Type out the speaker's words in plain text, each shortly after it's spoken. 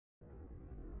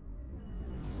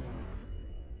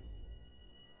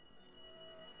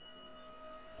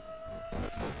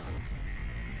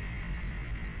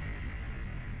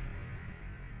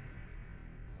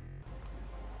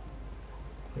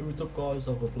what's up guys,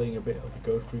 I've been playing a bit of the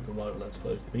Ghost Recon Wildlands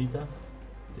closed beta.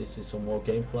 This is some more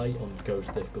gameplay on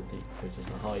Ghost difficulty, which is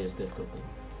the highest difficulty.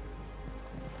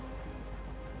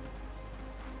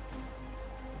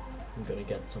 I'm gonna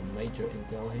get some major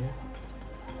intel here.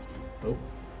 Oh,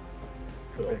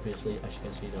 but obviously as you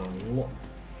can see there are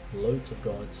loads of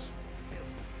guards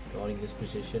guarding this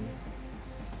position.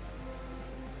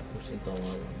 Whose intel I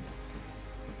want.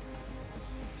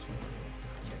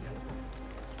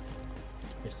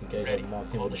 Just in case I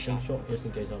marked him with a slingshot, just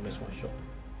in case I miss my shot.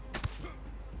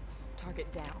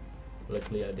 Target down.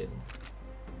 Luckily I didn't.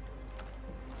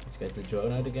 Let's get the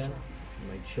drone out again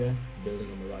and make sure the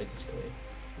building on the right is clear.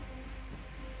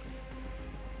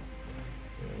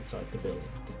 We're inside the building,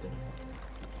 good to know.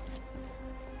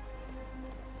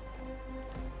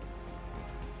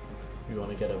 We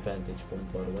want to get a vantage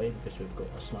point by the way, because we've got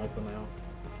a sniper now.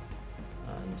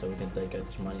 And so we can take out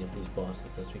as many of these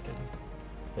bastards as we can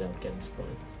without getting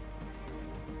spotted.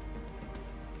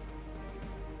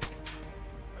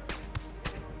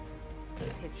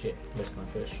 Okay, shit, missed my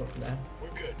first shot there. We're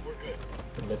good.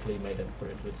 But luckily made up for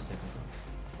it with the second one.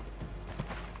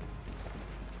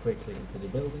 Quickly into the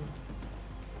building.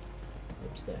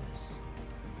 Upstairs.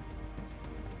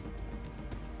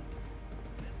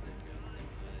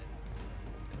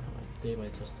 My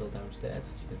teammates are still downstairs,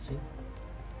 as you can see.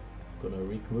 Gonna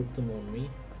regroup them on me.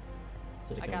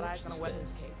 So they I can got watch eyes the on a stairs.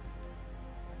 weapons case.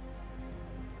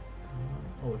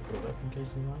 Oh, we've got a weapon case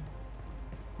in line.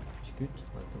 It's good.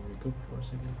 Let them regroup for a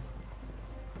second.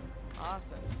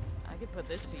 Awesome. I could put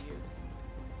this to use.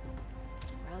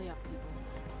 Rally up, people.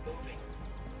 Moving.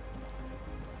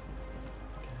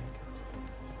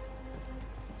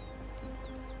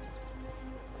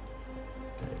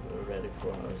 Okay, we're ready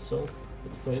for our assault.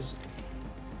 But first,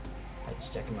 let's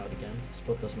check them out again.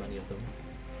 Spot as many of them.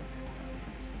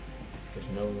 Because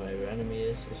knowing where your enemy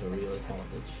is a real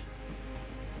advantage.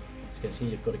 As you can see,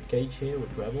 you've got a cage here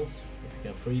with rebels. If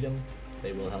you can free them,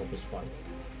 they will help us fight.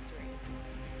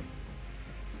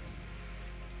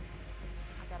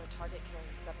 I got a target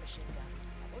carrying submachine guns.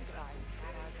 It's fine.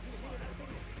 Got eyes on the target.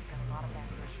 He's got a lot of There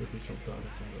background. should be some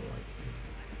targets on the right here.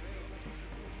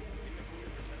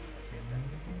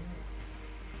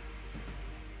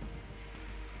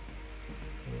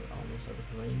 We're almost out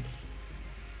of range.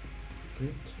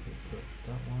 Good, we've got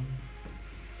that one.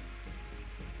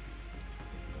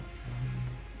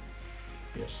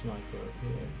 Be a sniper up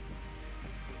here.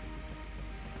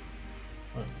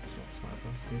 Oh, it's not sniper,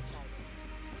 that's good.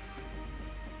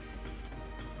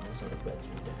 Almost out of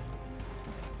battery there.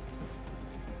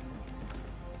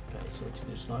 Okay, switch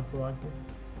to sniper rifle.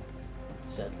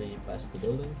 Sadly, past the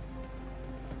building.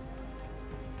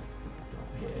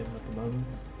 Can't hit him at the moment.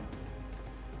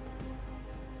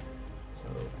 So,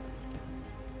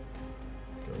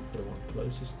 go for the one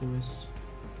closest to us.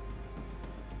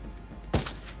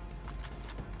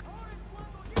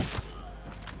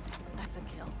 That's a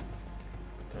kill.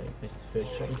 Okay, missed the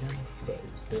first shot again, but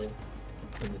it's still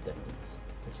undetected,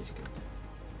 which is good.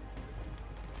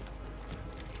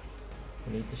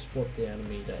 We need to spot the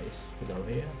enemy that is below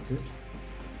here, good.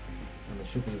 And there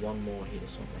should be one more here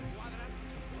somewhere.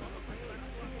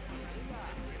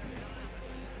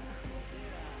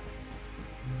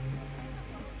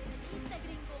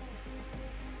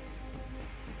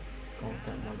 Can't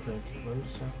get my drone to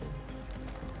close, sadly.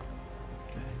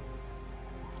 Okay.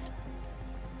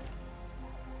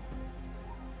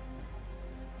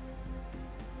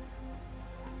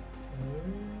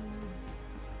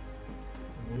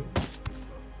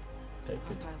 Okay, good.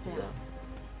 Hostile He's down. down.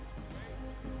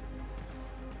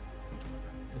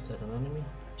 Is that an enemy?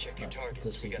 Check your No, targets.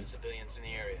 it's a We got CV. civilians in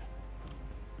the area.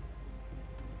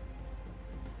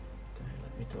 Okay,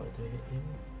 let me try to hit him.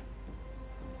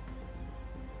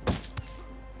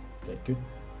 Okay, good.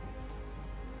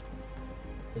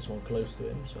 There's one close to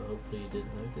him, so hopefully he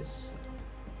didn't notice.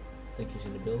 I think he's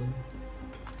in the building.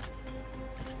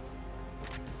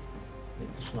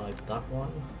 Need to snipe that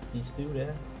one. These two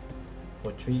there.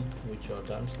 Or three, which are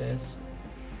downstairs.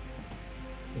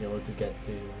 In order to get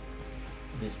to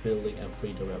this building and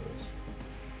free the rebels.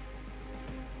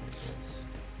 So let's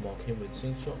mark him with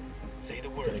slingshot. Say the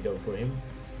We're gonna word. go for him.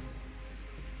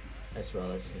 As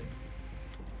well as him.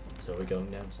 So we're going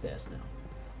downstairs now.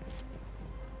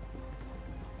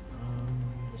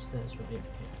 The stairs right here.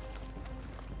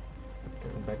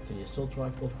 Going back to the assault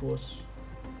rifle, of course.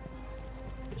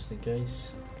 Just in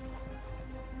case.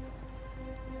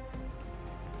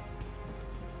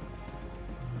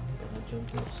 I'm gonna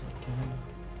jump this if I can.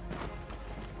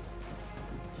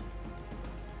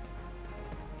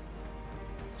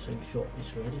 Slingshot is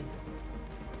ready.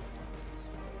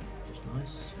 Just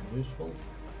nice and useful.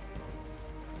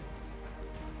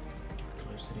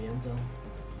 close to the intel.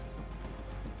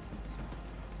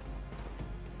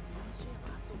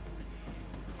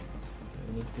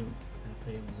 We need to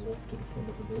have him walk to the front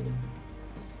of the building.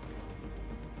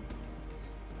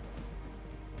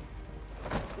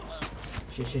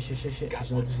 Shit,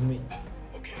 he's noticing me.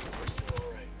 Okay, we're still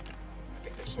alright. I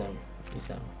think He's they're down, he's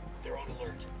down. They're on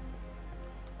alert.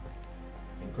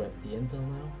 And grab the intel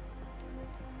now.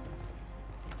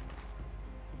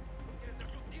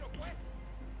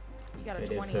 You got a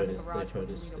Okay, 20 they've in the heard us, garage they've where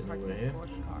heard us, Camino they parks know his we're here.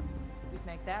 sports car. We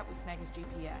snag that, we snag his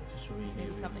GPS. It's really, Maybe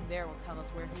really something there will tell us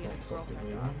where he and his that's something girlfriend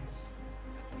we are. want.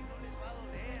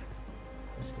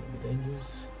 That's gonna be dangerous.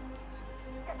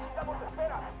 Yeah.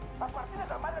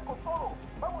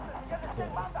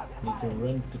 Need to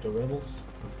run to the rebels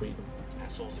for freedom.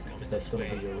 Assholes are coming Because that's this gonna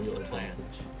way. be your What's real the plan?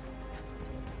 advantage.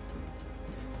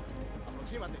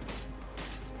 Aproxímate.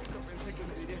 Nunca pensé que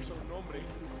me dirías un nombre.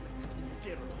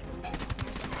 Quiero.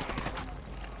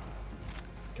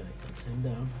 Okay, that's him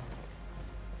down.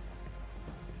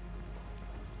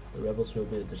 The rebels will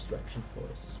be a distraction for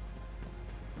us.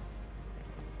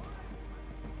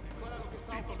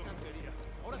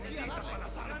 Ahora sí a darle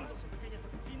las armas. Pequeñas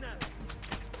asesinas.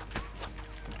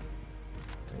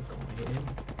 Okay, go on, hit him.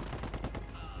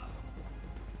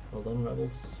 Well done,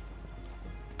 rebels.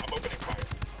 I'm opening fire.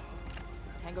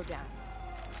 Tango down.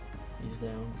 He's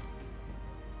down.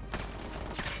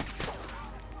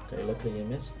 Okay, luckily he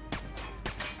missed.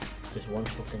 Just one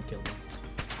shot can kill him.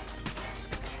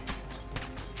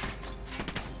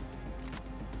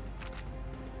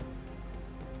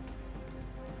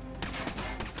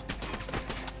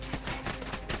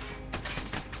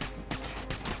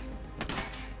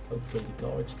 Hopefully the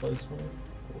car explodes for him.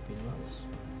 That would be nice.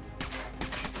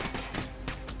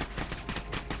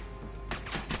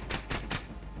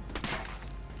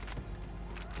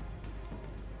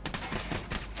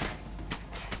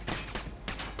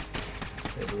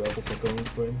 Okay, the rebels are going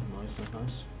for him.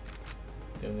 Nice.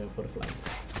 Going in for the flank.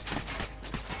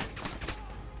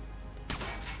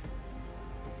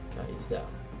 Okay, he's down.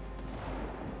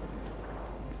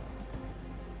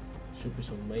 Should be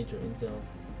some major intel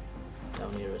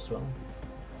down here as well.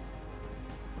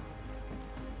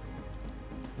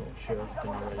 Not sure if we can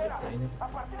already obtain it.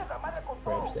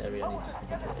 Perhaps the area needs to be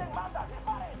cleared.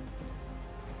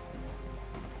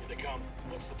 Here they come.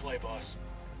 What's the play, boss?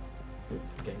 We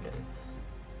can get it.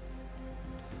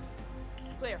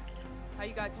 Clear. How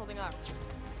you guys holding up?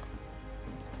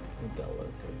 Intel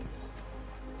located.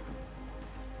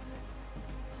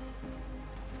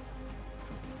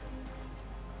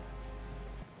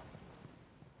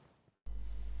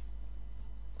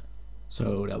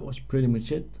 So that was pretty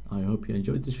much it. I hope you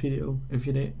enjoyed this video. If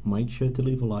you did, make sure to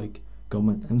leave a like,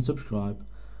 comment and subscribe,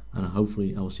 and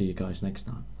hopefully I'll see you guys next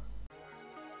time.